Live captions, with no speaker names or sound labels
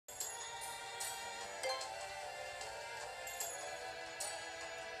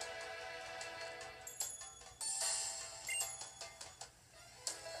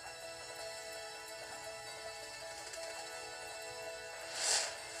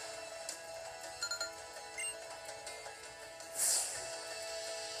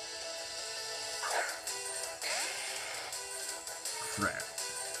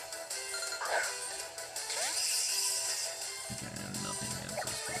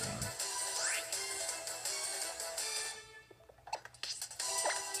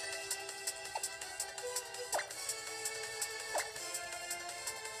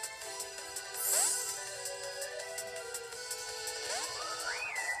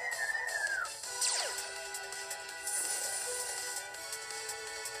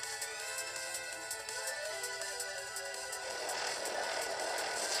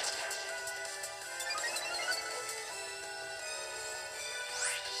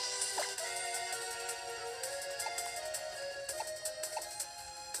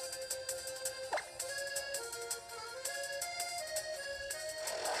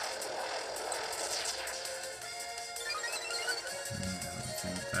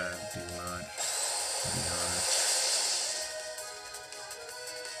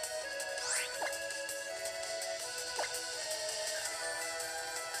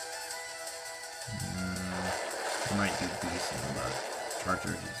Charger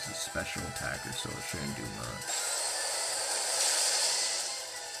is a special attacker, so it shouldn't do much.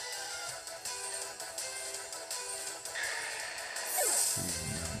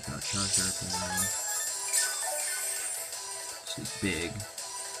 Got Charger now. She's big.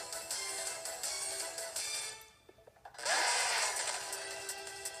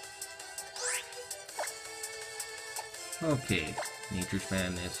 Okay, Nature's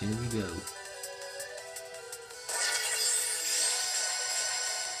Madness, here we go.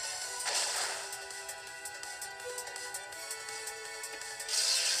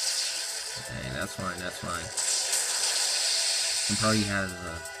 Hey, that's fine, that's fine. And probably has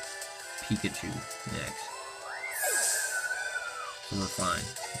a Pikachu next. So we're fine.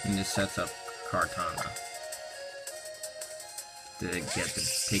 And this sets up Kartana to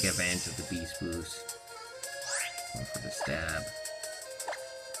take advantage of the Beast Boost. Go for the stab.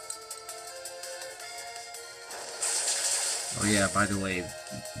 Oh yeah, by the way,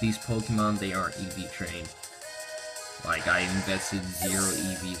 these Pokemon, they aren't EV trained. Like, I invested 0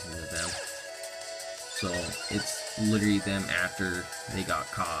 EVs into them. So, it's literally them after they got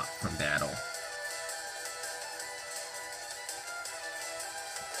caught from battle.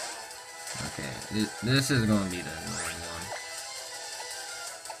 Okay, this is going to be the annoying one.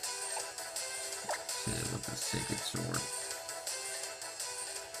 Hit it with the Sacred Sword.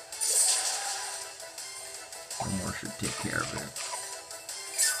 One more should take care of it.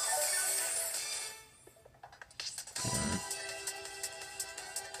 Okay.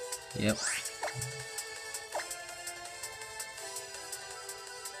 Yep.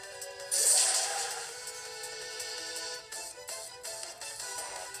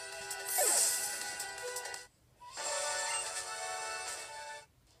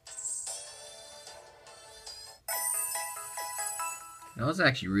 That was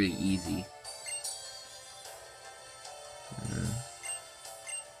actually really easy.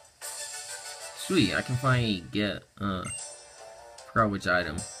 Sweet, I can finally get, forgot which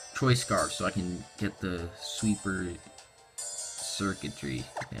item. Choice Scarf, so I can get the Sweeper Xurkitree.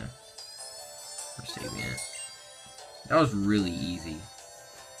 Yeah. We're saving it. That was really easy.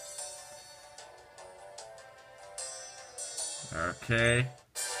 Okay.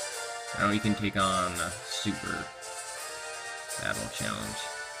 Now we can take on Super Battle Challenge.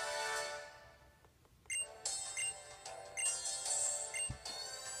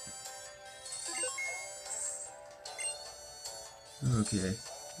 Okay,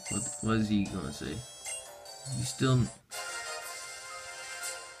 what is he gonna say? He still...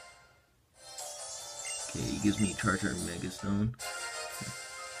 Okay, he gives me Charger Mega Stone.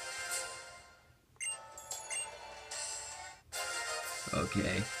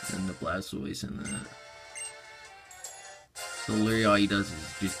 Okay, and the Blastoise and the... So literally all he does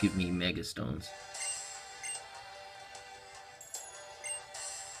is just give me Mega Stones.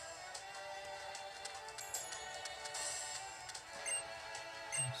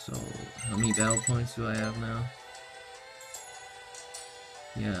 So, how many battle points do I have now?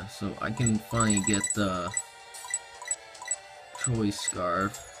 Yeah, so I can finally get the Choice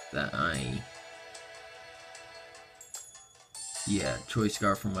Scarf that yeah, Choice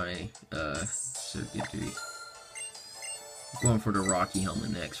Scarf for my Xurkitree. Going for the Rocky Helmet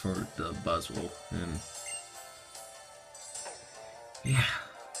next for the Buzzwole, and yeah,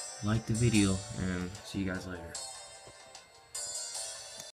 like the video, and see you guys later.